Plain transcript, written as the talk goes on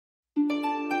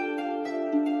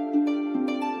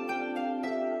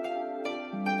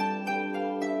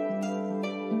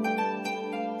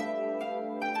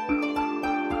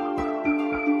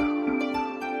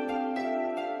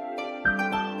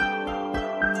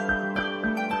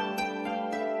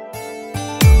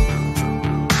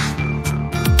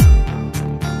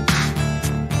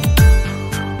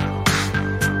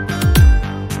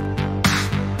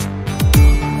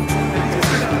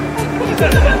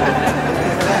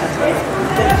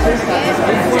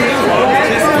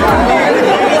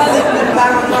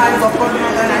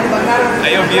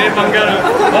మీరే బంగారం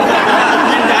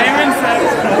diamond sir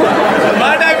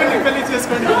మా డైమండ్ పెళ్లి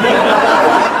చేసుకోండి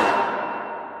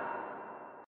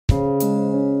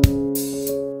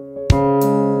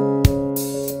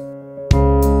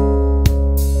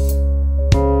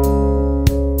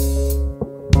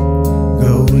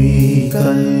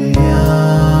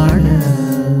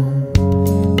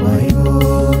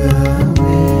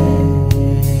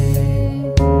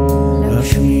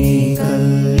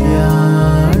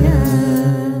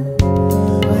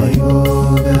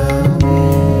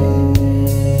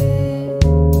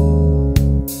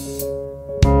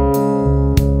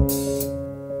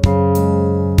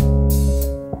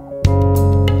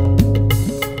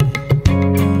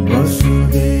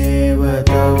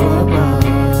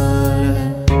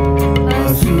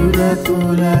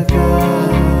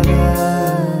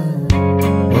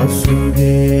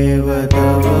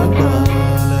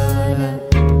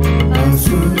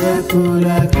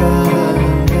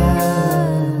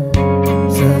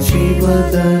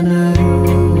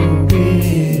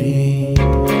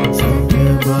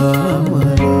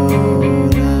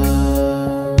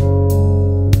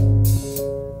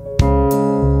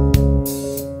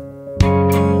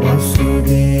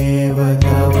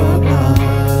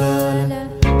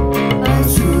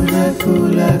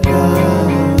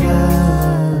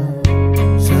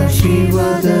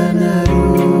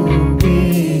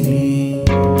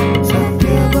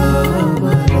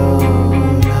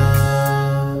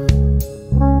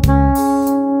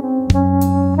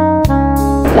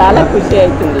చాలా ఖుషి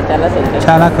అవుతుంది,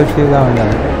 చాలా ఖుషిగా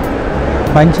ఉండాలి.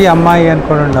 మంచి అమ్మాయి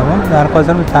అనుకుని ఉన్నాము,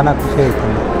 దానికోసం చాలా ఖుషి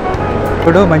అవుతుంది.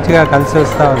 ఇప్పుడు మంచిగా కలిసి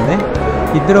వస్తూ ఉంది.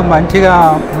 ఇద్దరు మంచిగా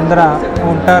ముందర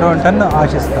ఉంటారు అంటని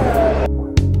ఆశిస్తాం.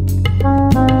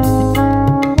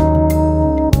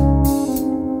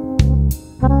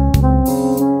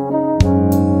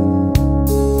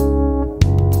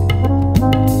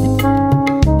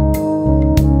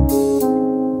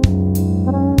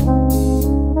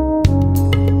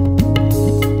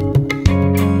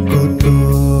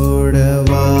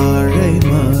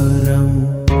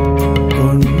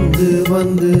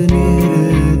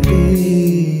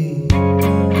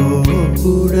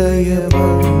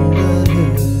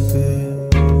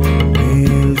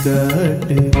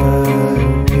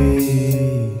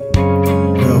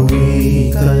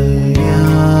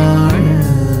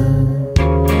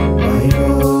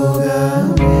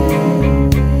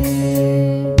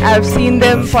 I've seen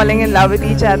them falling in love with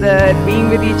each other, being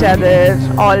with each other,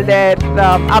 all their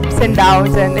ups and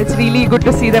downs, and it's really good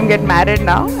to see them get married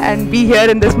now and be here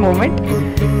in this moment.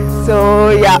 So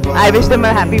yeah, I wish them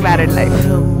a happy married life.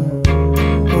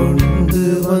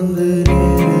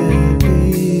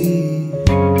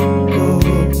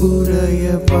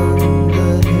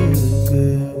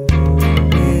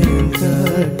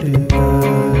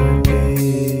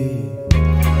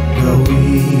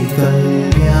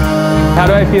 How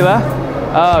do I feel, huh?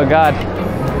 Oh God.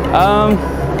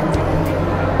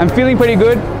 I'm feeling pretty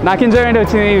good. Nakinjar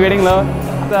wedding low.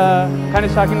 It's kind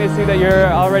of shocking to see that you're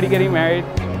already getting married.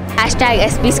 Hashtag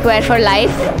SP Square for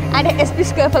life. And SP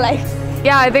Square for life.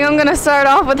 Yeah, I think I'm gonna start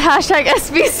off with hashtag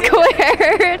SP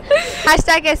Square.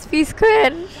 Hashtag SP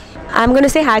Square. I'm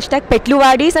gonna say hashtag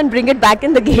Petluwadis and bring it back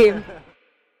in the game.